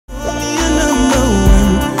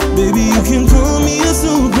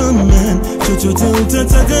Hey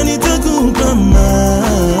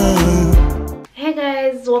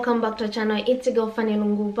guys, welcome back to our channel. It's your girl Fanny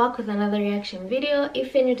back with another reaction video.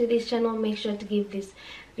 If you're new to this channel, make sure to give this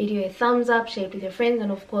video a thumbs up, share it with your friends,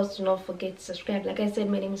 and of course do not forget to subscribe. Like I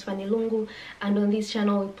said, my name is Fanny Lungu, and on this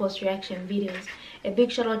channel we post reaction videos. A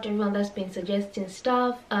big shout out to everyone that's been suggesting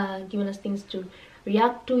stuff, giving us things to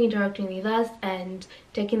react to, interacting with us, and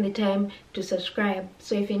taking the time to subscribe.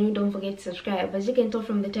 So if you're new, don't forget to subscribe. As you can tell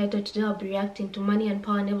from the title, today I'll be reacting to Money and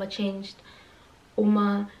Power Never Changed,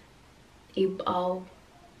 Umar Ibn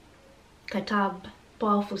Khattab.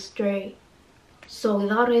 Powerful story. So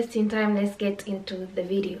without wasting time, let's get into the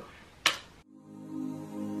video.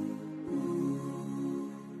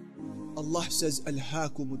 Allah says,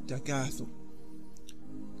 Alhaakum al-takathur.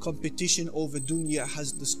 Competition over dunya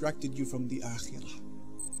has distracted you from the akhirah.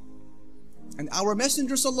 And our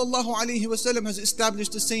Messenger sallallahu alaihi wasallam has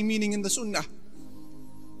established the same meaning in the Sunnah.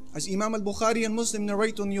 As Imam al-Bukhari and Muslim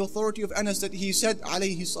narrate on the authority of Anas that he said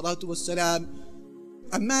alayhi salatu wassalam,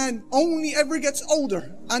 a man only ever gets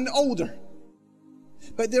older and older.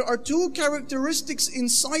 But there are two characteristics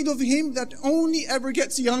inside of him that only ever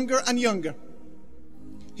gets younger and younger.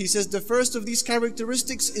 He says the first of these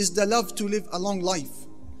characteristics is the love to live a long life.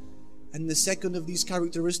 And the second of these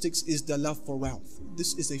characteristics is the love for wealth.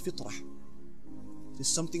 This is a fitrah. This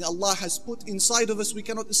is something Allah has put inside of us. We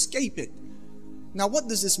cannot escape it. Now what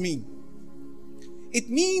does this mean? It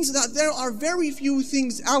means that there are very few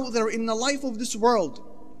things out there in the life of this world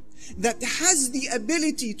that has the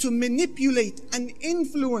ability to manipulate and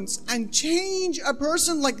influence and change a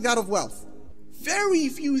person like that of wealth. Very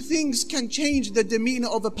few things can change the demeanor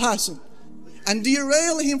of a person and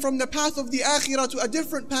derail him from the path of the akhirah to a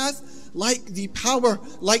different path like the power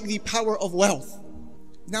of wealth.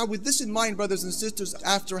 Now with this in mind, brothers and sisters,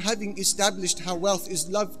 after having established how wealth is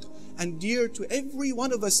loved and dear to every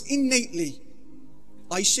one of us innately,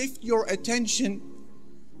 I shift your attention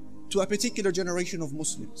to a particular generation of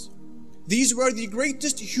Muslims. These were the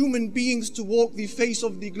greatest human beings to walk the face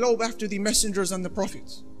of the globe after the messengers and the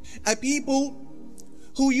prophets. A people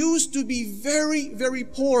who used to be very, very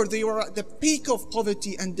poor. They were at the peak of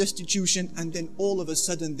poverty and destitution, and then all of a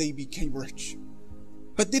sudden they became rich.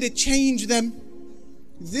 But did it change them?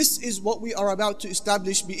 This is what we are about to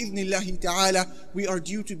establish bi-idhnillahi ta'ala. We are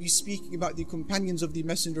due to be speaking about the companions of the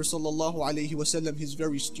Messenger sallallahu alayhi wasallam, his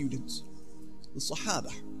very students, the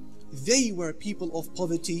Sahaba. They were people of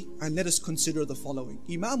poverty, and let us consider the following.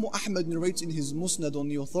 Imam Ahmad narrates in his Musnad on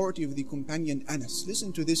the authority of the companion Anas.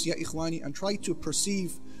 Listen to this, ya ikhwani, and try to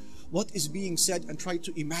perceive what is being said and try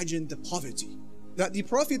to imagine the poverty. That the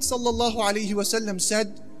Prophet sallallahu alaihi wasallam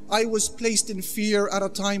said, I was placed in fear at a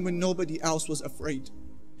time when nobody else was afraid.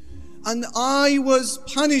 And I was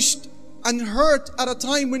punished and hurt at a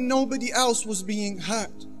time when nobody else was being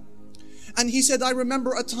hurt. And he said, I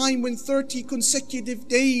remember a time when 30 consecutive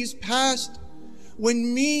days passed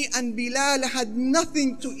when me and Bilal had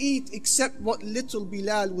nothing to eat except what little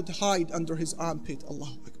Bilal would hide under his armpit.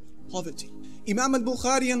 Allahu Akbar. Poverty. Imam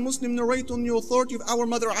al-Bukhari and Muslim narrate on the authority of our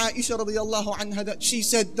mother Aisha radiallahu anha that she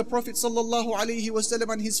said the Prophet sallallahu alaihi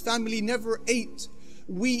wasallam and his family never ate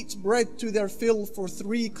wheat bread to their fill for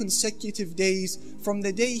 3 consecutive days from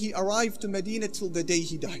the day he arrived to Medina till the day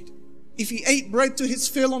he died. If he ate bread to his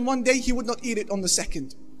fill on one day, he would not eat it on the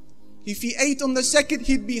second. If he ate on the second,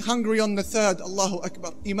 he'd be hungry on the third. Allahu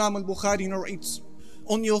Akbar. Imam al-Bukhari narrates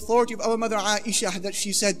on the authority of our mother Aisha that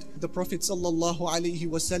she said the Prophet sallallahu alaihi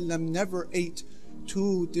wasallam never ate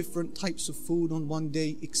 2 different types of food on one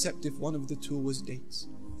day except if one of the 2 was dates.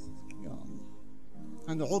 Ya Allah.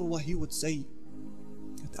 And Urwa, he would say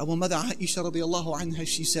that our mother Aisha radiallahu anha,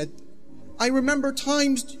 she said, I remember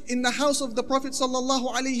times in the house of the Prophet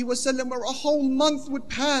sallallahu alaihi wasallam where a whole month would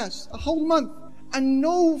pass, a whole month, and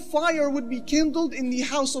no fire would be kindled in the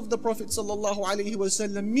house of the Prophet sallallahu alaihi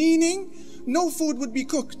wasallam, meaning no food would be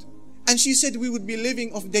cooked. And she said we would be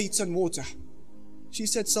living off dates and water. She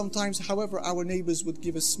said sometimes, however, our neighbors would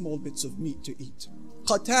give us small bits of meat to eat.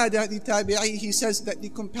 Khattab, the tabi'i, he says that the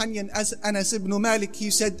companion as Anas ibn Malik, he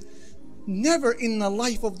said, never in the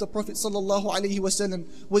life of the Prophet sallallahu alaihi wasallam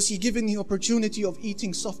was he given the opportunity of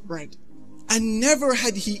eating soft bread. And never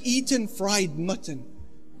had he eaten fried mutton.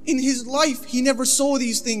 In his life, he never saw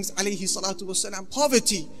these things, alayhi salatu wasalam.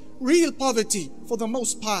 Poverty, real poverty for the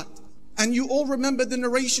most part. And you all remember the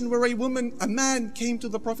narration where a man came to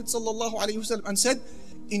the Prophet sallallahu alaihi wasallam and said,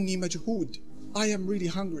 Inni majhood, I am really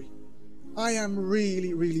hungry. I am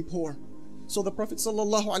really, really poor. So the Prophet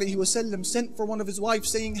ﷺ sent for one of his wives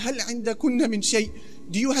saying, Hal indakunna min shay?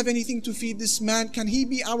 Do you have anything to feed this man? Can he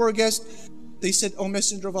be our guest? They said, O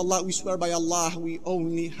Messenger of Allah, we swear by Allah, we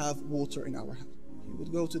only have water in our house. He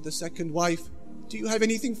would go to the second wife. Do you have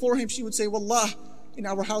anything for him? She would say, Wallah, in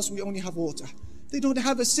our house we only have water. They don't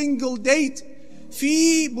have a single date.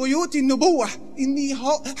 في بيوت النبوة, in the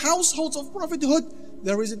households of prophethood,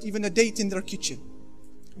 there isn't even a date in their kitchen.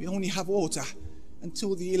 We only have water.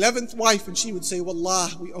 Until the 11th wife, and she would say,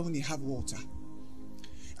 Wallah, we only have water.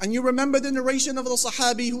 And you remember the narration of the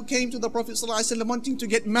Sahabi who came to the Prophet ﷺ wanting to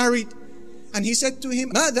get married. And he said to him,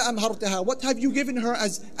 ماذا أمهرتها? What have you given her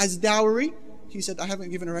as dowry? He said, I haven't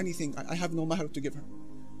given her anything. I have no mahr to give her.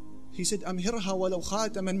 He said, أمهرها ولو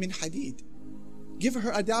خاتما من حديد. Give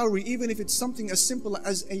her a dowry, even if it's something as simple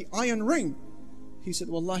as an iron ring. He said,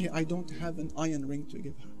 Wallahi, I don't have an iron ring to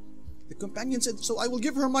give her. The companion said, so I will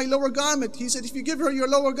give her my lower garment. He said, if you give her your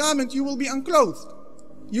lower garment, you will be unclothed.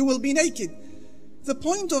 You will be naked. The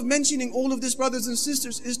point of mentioning all of this, brothers and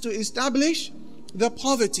sisters, is to establish the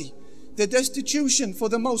poverty, the destitution for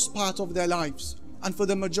the most part of their lives, and for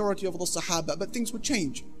the majority of the Sahaba. But things would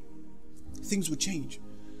change. Things would change.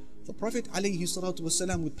 The Prophet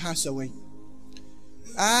ﷺ would pass away.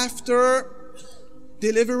 After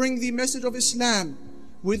delivering the message of Islam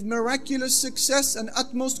with miraculous success and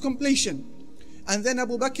utmost completion, and then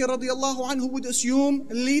Abu Bakr radiallahu anhu would assume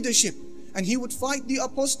leadership, and he would fight the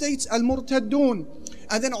apostates, al-murtaddun,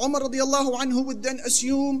 and then Umar radiallahu anhu would then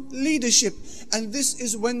assume leadership, and this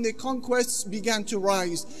is when the conquests began to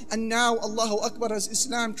rise. And now, Allahu Akbar, as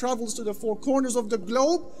Islam travels to the four corners of the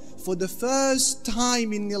globe, for the first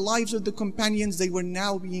time in the lives of the companions, they were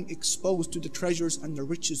now being exposed to the treasures and the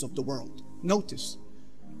riches of the world. Notice,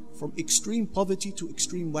 from extreme poverty to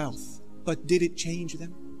extreme wealth. But did it change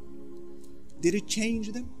them? Did it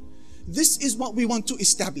change them? This is what we want to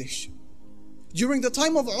establish. During the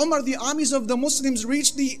time of Umar, the armies of the Muslims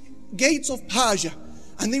reached the gates of Persia,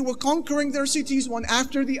 and they were conquering their cities one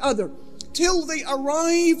after the other, till they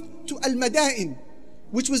arrived to Al-Madain,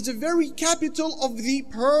 which was the very capital of the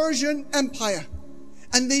Persian Empire.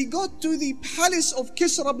 And they got to the palace of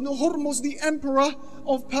Kisra ibn Hormuz, the emperor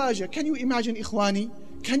of Persia. Can you imagine, Ikhwani?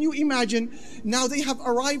 Can you imagine? Now they have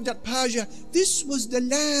arrived at Persia. This was the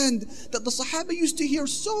land that the Sahaba used to hear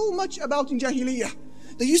so much about in Jahiliyyah.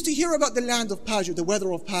 They used to hear about the land of Persia, the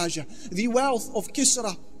weather of Persia, the wealth of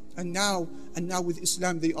Kisra. And now with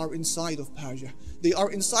Islam, they are inside of Persia. They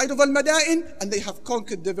are inside of Al-Madain, and they have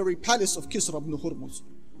conquered the very palace of Kisra ibn Hormuz.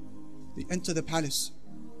 They enter the palace,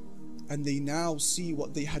 and they now see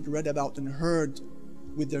what they had read about and heard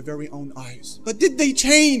with their very own eyes. But did they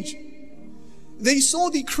change? They saw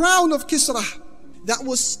the crown of Kisra that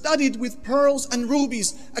was studded with pearls and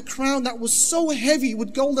rubies, a crown that was so heavy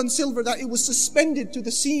with gold and silver that it was suspended to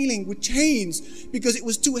the ceiling with chains because it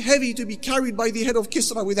was too heavy to be carried by the head of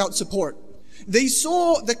Kisra without support. They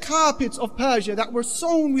saw the carpets of Persia that were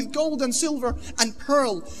sewn with gold and silver and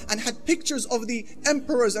pearl, and had pictures of the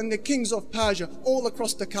emperors and the kings of Persia all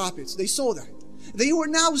across the carpets. They saw that. They were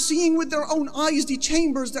now seeing with their own eyes the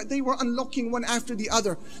chambers that they were unlocking one after the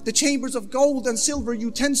other. The chambers of gold and silver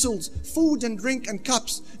utensils, food and drink and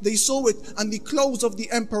cups. They saw it, and the clothes of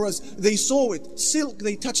the emperors. They saw it. Silk,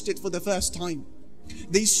 they touched it for the first time.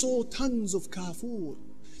 They saw tons of kafur,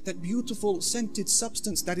 that beautiful scented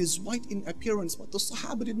substance that is white in appearance, but the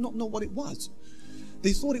Sahaba did not know what it was.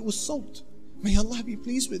 They thought it was salt. May Allah be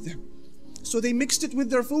pleased with them. So they mixed it with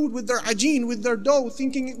their food, with their ajeen, with their dough,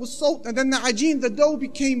 thinking it was salt. And then the ajeen, the dough,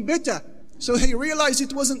 became bitter. So they realized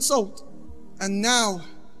it wasn't salt. And now,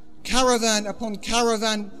 caravan upon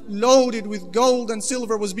caravan loaded with gold and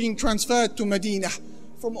silver was being transferred to Medina,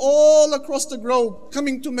 from all across the globe,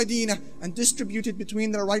 coming to Medina and distributed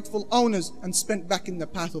between their rightful owners and spent back in the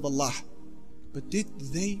path of Allah. But did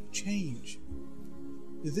they change?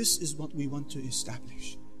 This is what we want to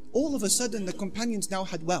establish. All of a sudden, the companions now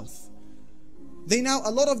had wealth.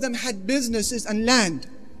 A lot of them had businesses and land.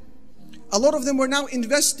 A lot of them were now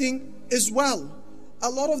investing as well. A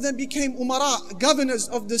lot of them became umara, governors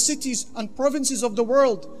of the cities and provinces of the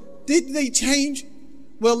world. Did they change?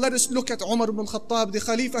 Well, let us look at Umar ibn Khattab, the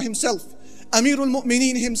Khalifa himself, Amirul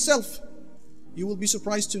Mu'mineen himself. You will be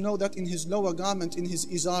surprised to know that in his lower garment, in his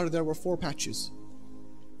izar, there were 4 patches.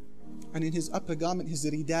 And in his upper garment, his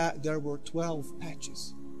rida, there were 12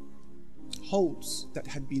 patches. Holes that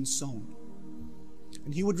had been sewn.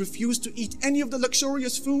 And he would refuse to eat any of the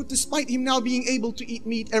luxurious food, despite him now being able to eat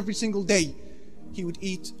meat every single day. He would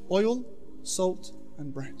eat oil, salt,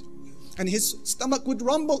 and bread. And his stomach would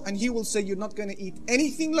rumble, and he will say, you're not going to eat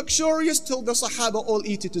anything luxurious till the Sahaba all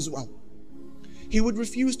eat it as well. He would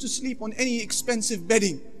refuse to sleep on any expensive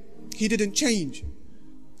bedding. He didn't change.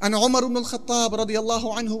 And Umar ibn al-Khattab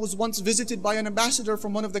radiallahu anhu was once visited by an ambassador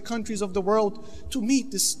from one of the countries of the world to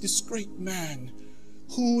meet this great man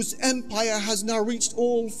whose empire has now reached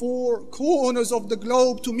all four corners of the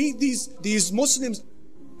globe to meet these Muslims.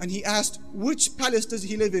 And he asked, which palace does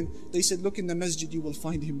he live in? They said, look in the masjid, you will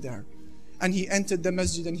find him there. And he entered the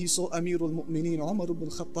masjid and he saw Amirul Mu'mineen, Umar ibn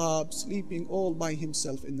Khattab, sleeping all by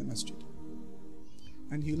himself in the masjid.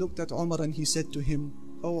 And he looked at Umar and he said to him,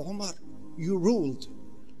 oh Umar, you ruled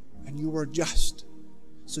and you were just.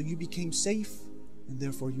 So you became safe and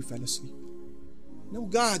therefore you fell asleep. No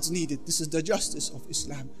gods needed. This is the justice of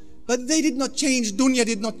Islam. But they did not change. Dunya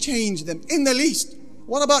did not change them in the least.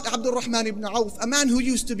 What about Abdul Rahman ibn Auf, a man who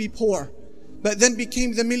used to be poor, but then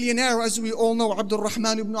became the millionaire, as we all know. Abdul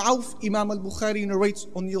Rahman ibn Auf, Imam al-Bukhari narrates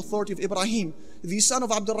on the authority of Ibrahim, the son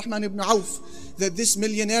of Abdul Rahman ibn Auf, that this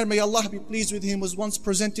millionaire, may Allah be pleased with him, was once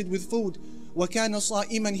presented with food. وَكَانَ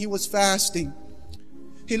صَائِمًا, he was fasting.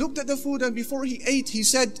 He looked at the food and before he ate, he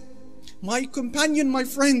said, my companion, my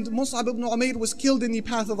friend, Mus'ab ibn Umair was killed in the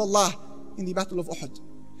path of Allah, in the battle of Uhud.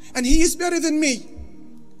 And he is better than me.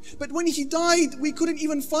 But when he died, we couldn't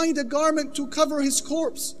even find a garment to cover his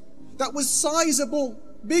corpse that was sizable,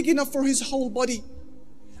 big enough for his whole body.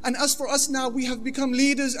 And as for us now, we have become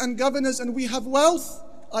leaders and governors and we have wealth.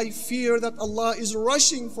 I fear that Allah is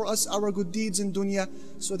rushing for us our good deeds in dunya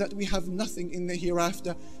so that we have nothing in the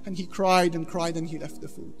hereafter. And he cried and cried and he left the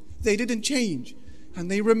food. They didn't change. And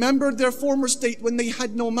they remembered their former state when they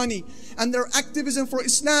had no money. And their activism for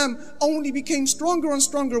Islam only became stronger and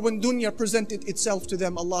stronger when dunya presented itself to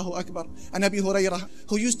them. Allahu Akbar. And Abi Hurairah,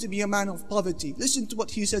 who used to be a man of poverty, listen to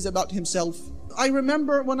what he says about himself. I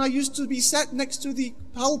remember when I used to be sat next to the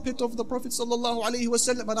pulpit of the Prophet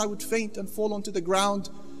ﷺ, and I would faint and fall onto the ground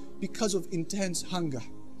because of intense hunger.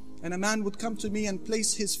 And a man would come to me and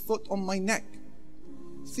place his foot on my neck,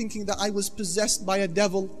 thinking that I was possessed by a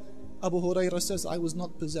devil. Abu Hurairah says, I was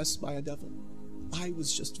not possessed by a devil. I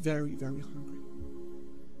was just very, very hungry.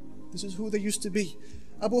 This is who they used to be.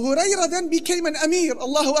 Abu Hurairah then became an Amir,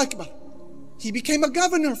 Allahu Akbar. He became a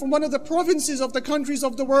governor from one of the provinces of the countries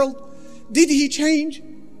of the world. Did he change?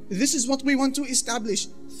 This is what we want to establish.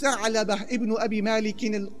 Tha'labah ibn Abi Malik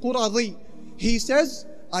al-Quradhi. He says,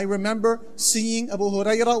 I remember seeing Abu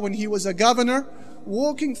Hurairah when he was a governor,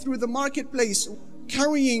 walking through the marketplace,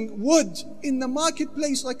 carrying wood in the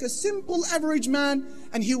marketplace like a simple average man,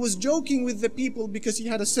 and he was joking with the people because he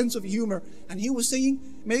had a sense of humor, and he was saying,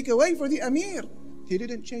 make a way for the Amir. He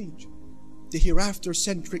didn't change. The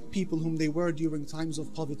hereafter-centric people whom they were during times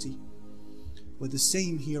of poverty were the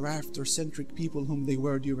same hereafter-centric people whom they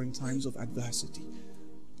were during times of adversity.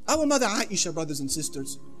 Our mother Aisha, brothers and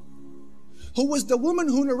sisters, who was the woman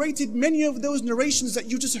who narrated many of those narrations that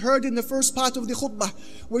you just heard in the first part of the khutbah,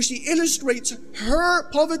 where she illustrates her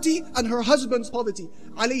poverty and her husband's poverty,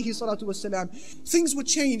 alayhi salatu wassalam. Things would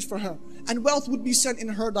change for her and wealth would be sent in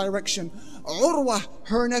her direction. Urwa,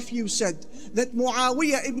 her nephew, said that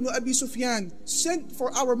Muawiyah ibn Abi Sufyan sent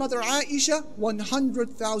for our mother Aisha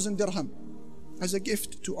 100,000 dirham as a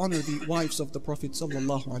gift to honor the wives of the Prophet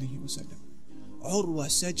sallallahu alaihi wasallam. Urwa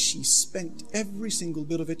said she spent every single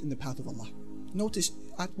bit of it in the path of Allah. Notice,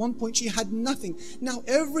 at one point she had nothing. Now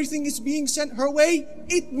everything is being sent her way.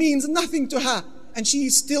 It means nothing to her. And she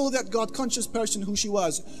is still that God-conscious person who she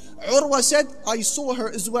was. Urwa said, I saw her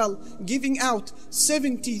as well, giving out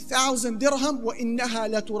 70,000 dirham.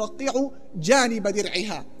 وَإِنَّهَا لَتُرَقِّعُ جَانِبَ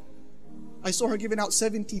دِرْعِهَا. I saw her giving out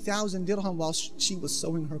 70,000 dirham while she was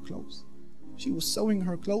sewing her clothes. She was sewing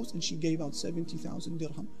her clothes and she gave out 70,000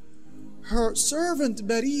 dirham. Her servant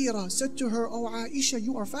Barira said to her, oh Aisha,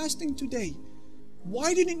 you are fasting today.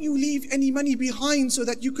 Why didn't you leave any money behind so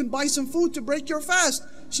that you can buy some food to break your fast?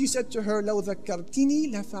 She said to her, لو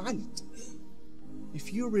ذكرتني لفعلت.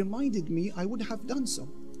 If you reminded me, I would have done so.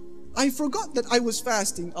 I forgot that I was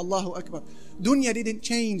fasting. Allahu Akbar. Dunya didn't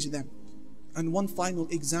change them. And one final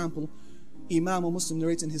example, Imam Muslim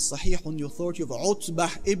narrates in his Sahih on the authority of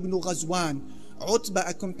Utbah ibn Ghazwan. Utbah,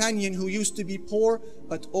 a companion who used to be poor,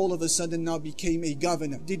 but all of a sudden now became a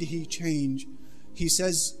governor. Did he change? He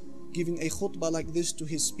says, giving a khutbah like this to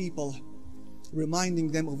his people,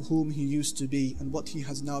 reminding them of whom he used to be and what he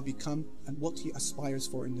has now become and what he aspires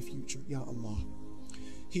for in the future. Ya Allah.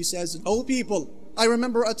 He says, "O people, I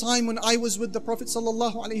remember a time when I was with the Prophet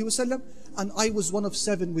ﷺ and I was one of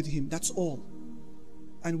 7 with him. That's all.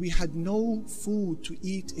 And we had no food to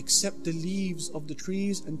eat except the leaves of the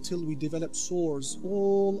trees until we developed sores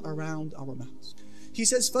all around our mouths." He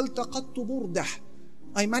says, فَالْتَقَطْتُ بُرْدَةً.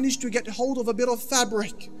 I managed to get hold of a bit of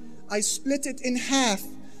fabric. I split it in half.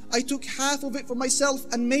 I took half of it for myself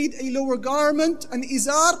and made a lower garment, an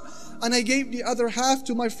izar, and I gave the other half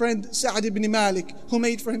to my friend Sa'ad ibn Malik, who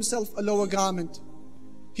made for himself a lower garment.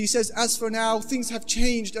 He says, as for now, things have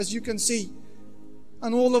changed, as you can see.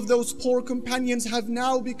 And all of those poor companions have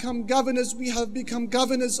now become governors. We have become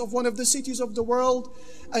governors of one of the cities of the world.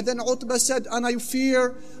 And then Utbah said, and I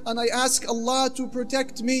fear and I ask Allah to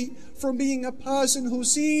protect me from being a person who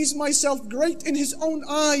sees myself great in his own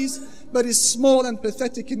eyes, but is small and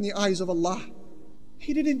pathetic in the eyes of Allah.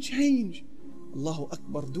 He didn't change. Allahu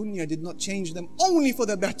Akbar, dunya did not change them, only for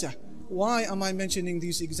the better. Why am I mentioning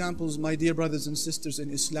these examples, my dear brothers and sisters in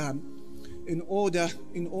Islam? In order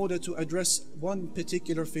to address one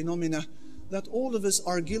particular phenomena that all of us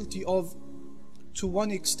are guilty of to one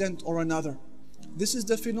extent or another. This is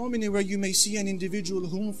the phenomenon where you may see an individual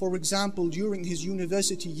whom, for example, during his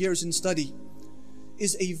university years in study,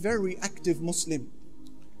 is a very active Muslim,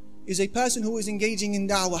 is a person who is engaging in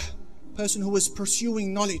da'wah, person who is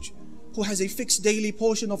pursuing knowledge, who has a fixed daily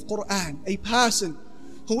portion of Quran, a person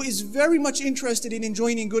who is very much interested in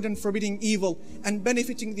enjoining good and forbidding evil and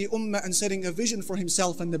benefiting the ummah and setting a vision for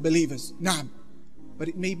himself and the believers. Naam. But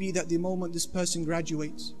it may be that the moment this person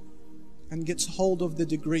graduates and gets hold of the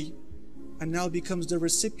degree and now becomes the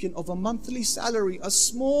recipient of a monthly salary, a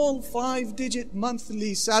small 5-digit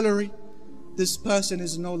monthly salary, this person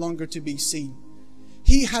is no longer to be seen.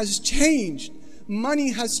 He has changed.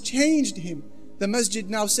 Money has changed him. The masjid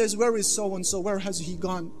now says, where is so-and-so? Where has he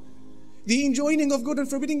gone? The enjoining of good and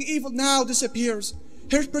forbidding evil now disappears.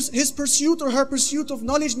 His pursuit or her pursuit of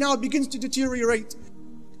knowledge now begins to deteriorate.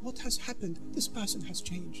 What has happened? This person has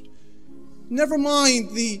changed. Never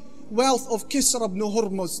mind the wealth of Kisra ibn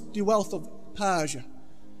Hurmuz, the wealth of Persia.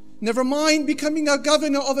 Never mind becoming a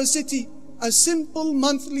governor of a city. A simple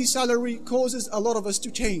monthly salary causes a lot of us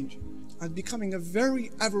to change and becoming a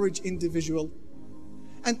very average individual.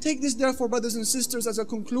 And take this therefore, brothers and sisters, as a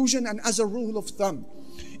conclusion and as a rule of thumb.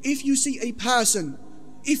 If you see a person,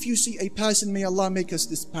 may Allah make us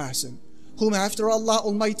this person, whom after Allah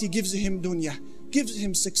Almighty gives him dunya, gives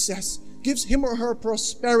him success, gives him or her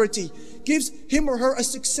prosperity, gives him or her a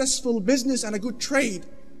successful business and a good trade.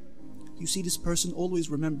 You see this person always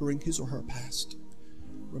remembering his or her past,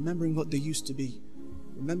 remembering what they used to be,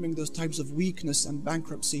 remembering those types of weakness and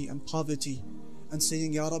bankruptcy and poverty, and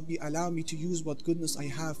saying, Ya Rabbi, allow me to use what goodness I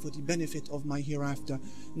have for the benefit of my hereafter.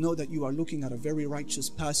 Know that you are looking at a very righteous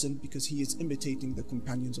person because he is imitating the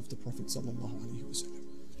companions of the Prophet ﷺ.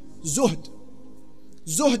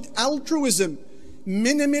 Zuhd, altruism,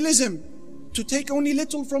 minimalism, to take only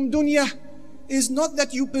little from dunya, is not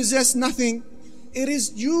that you possess nothing. It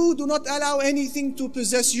is you do not allow anything to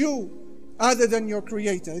possess you other than your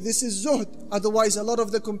creator. This is zuhd. Otherwise, a lot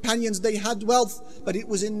of the companions, they had wealth, but it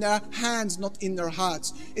was in their hands, not in their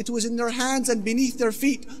hearts. It was in their hands and beneath their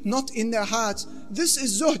feet, not in their hearts. This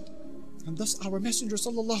is zuhd. And thus our Messenger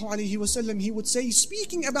ﷺ, he would say,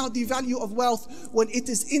 speaking about the value of wealth when it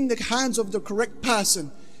is in the hands of the correct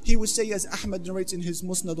person, he would say, as Ahmad narrates in his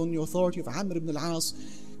Musnad on the authority of Amr ibn al-As,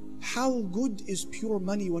 how good is pure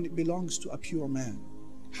money when it belongs to a pure man.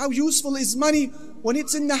 How useful is money when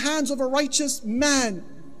it's in the hands of a righteous man.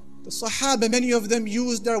 The Sahaba, many of them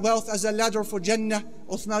used their wealth as a ladder for Jannah.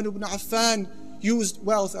 Uthman ibn Affan used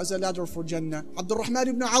wealth as a ladder for Jannah. Abdul Rahman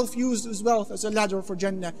ibn Auf used his wealth as a ladder for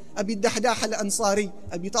Jannah. Abi Dahdah al-Ansari,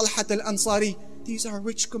 Abi Talhat al-Ansari. These are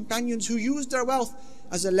rich companions who used their wealth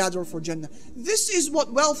as a ladder for Jannah. This is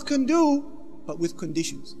what wealth can do, but with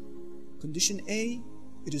conditions. Condition A,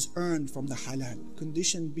 it is earned from the halal.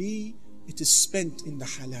 Condition B, it is spent in the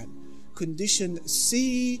halal. Condition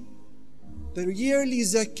C, the yearly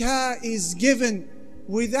zakah is given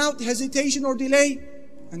without hesitation or delay.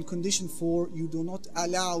 And condition 4, you do not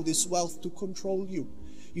allow this wealth to control you.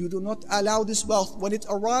 You do not allow this wealth, when it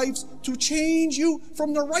arrives, to change you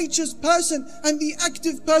from the righteous person and the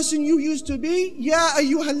active person you used to be. Ya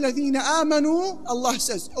ayyuhalladhina amanu, Allah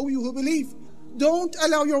says, oh you who believe, don't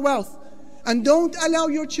allow your wealth and don't allow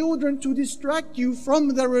your children to distract you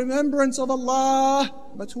from the remembrance of Allah.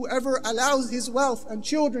 But whoever allows his wealth and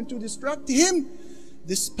children to distract him,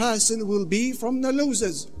 this person will be from the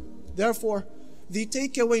losers. Therefore, the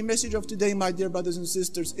takeaway message of today, my dear brothers and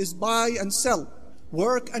sisters, is buy and sell,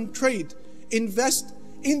 work and trade, invest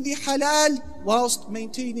in the halal whilst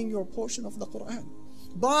maintaining your portion of the Quran.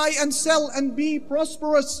 Buy and sell and be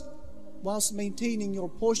prosperous whilst maintaining your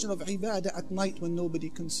portion of ibadah at night when nobody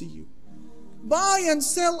can see you. Buy and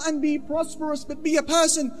sell and be prosperous, but be a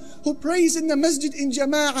person who prays in the masjid in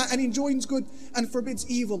jama'ah and enjoins good and forbids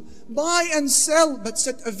evil. Buy and sell, but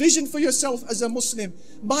set a vision for yourself as a Muslim.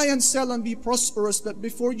 Buy and sell and be prosperous, but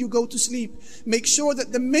before you go to sleep, make sure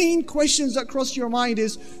that the main questions that cross your mind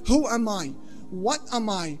is, who am I? What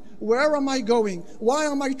am I? Where am I going? Why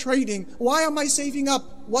am I trading? Why am I saving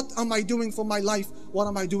up? What am I doing for my life? What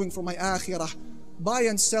am I doing for my akhirah? Buy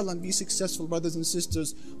and sell and be successful, brothers and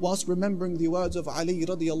sisters, whilst remembering the words of Ali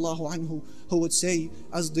radiallahu anhu, who would say,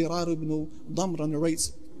 as Dirar ibn Damra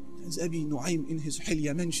narrates, as Abi Nu'aym in his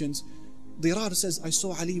Hilya mentions, Dirar says, I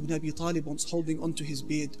saw Ali ibn Abi Talib once holding onto his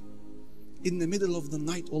bed in the middle of the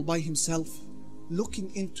night all by himself,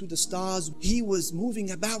 looking into the stars. He was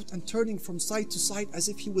moving about and turning from side to side as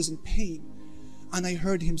if he was in pain. And I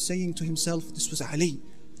heard him saying to himself, this was Ali,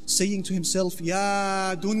 saying to himself,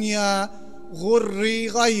 Ya dunya ghurri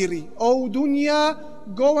ghayri. Oh dunya,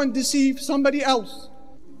 go and deceive somebody else.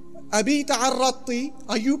 Abi ta'arratti,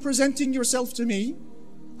 are you presenting yourself to me?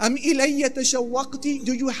 Am ilayya tashawwaqti,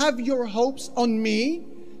 do you have your hopes on me?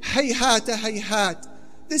 Hayhata hayhat,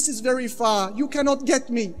 this is very far, you cannot get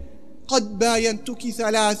me. قد باينتك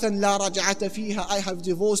ثلاثا لا رجعة فيها, I have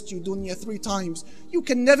divorced you dunya 3 times, you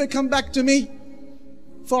can never come back to me.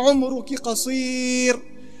 فعمرك قصير,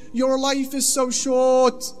 your life is so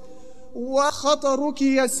short. وخطرك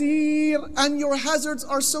يسير, and your hazards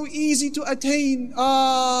are so easy to attain.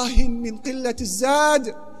 من قلة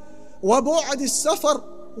الزاد وبعد السفر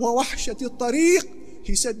ووحشة الطريق.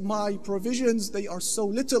 He said, my provisions, they are so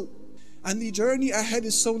little, and the journey ahead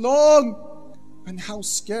is so long, and how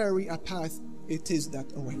scary a path it is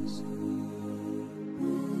that awaits.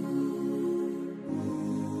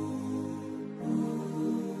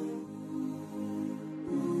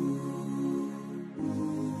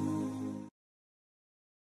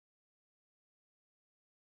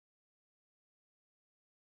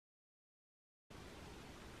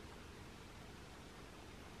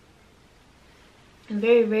 A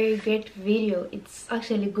very, very great video. It's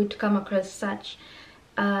actually good to come across such.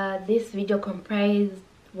 This video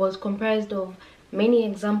was comprised of many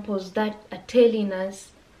examples that are telling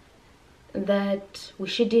us that we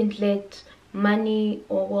shouldn't let money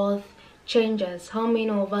or wealth change us. How many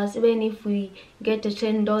of us, even if we get a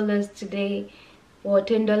 $10 today, or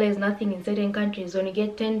 $10 is nothing in certain countries, when we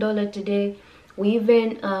get $10 today, we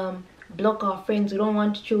even block our friends. We don't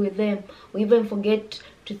want to chill with them. We even forget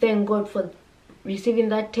to thank God for receiving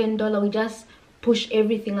that $10. We just push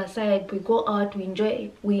everything aside. We go out, we enjoy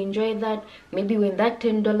that. Maybe when that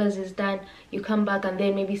 $10 is done, you come back and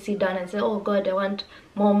then maybe sit down and say, oh God, I want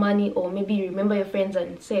more money. Or maybe you remember your friends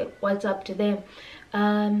and say what's up to them.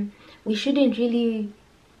 We shouldn't really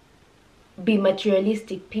be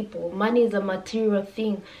materialistic people. Money is a material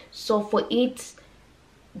thing, so for it,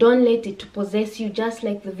 don't let it to possess you. Just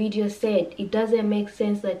like the video said, it doesn't make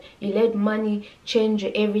sense that you let money change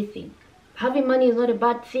everything. Having money is not a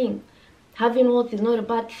bad thing. Having wealth is not a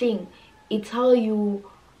bad thing. It's how you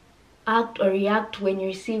act or react when you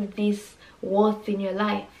receive this wealth in your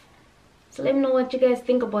life. So let me know what you guys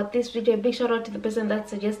think about this video. A big shout out to the person that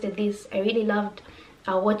suggested this. I really loved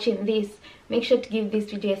watching this. Make sure to give this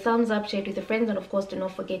video a thumbs up, share it with your friends, and of course do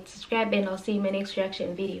not forget to subscribe, and I'll see you in my next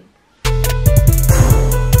reaction video.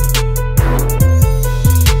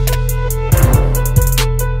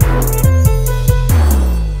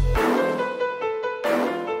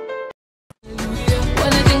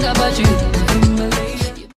 When I think about you,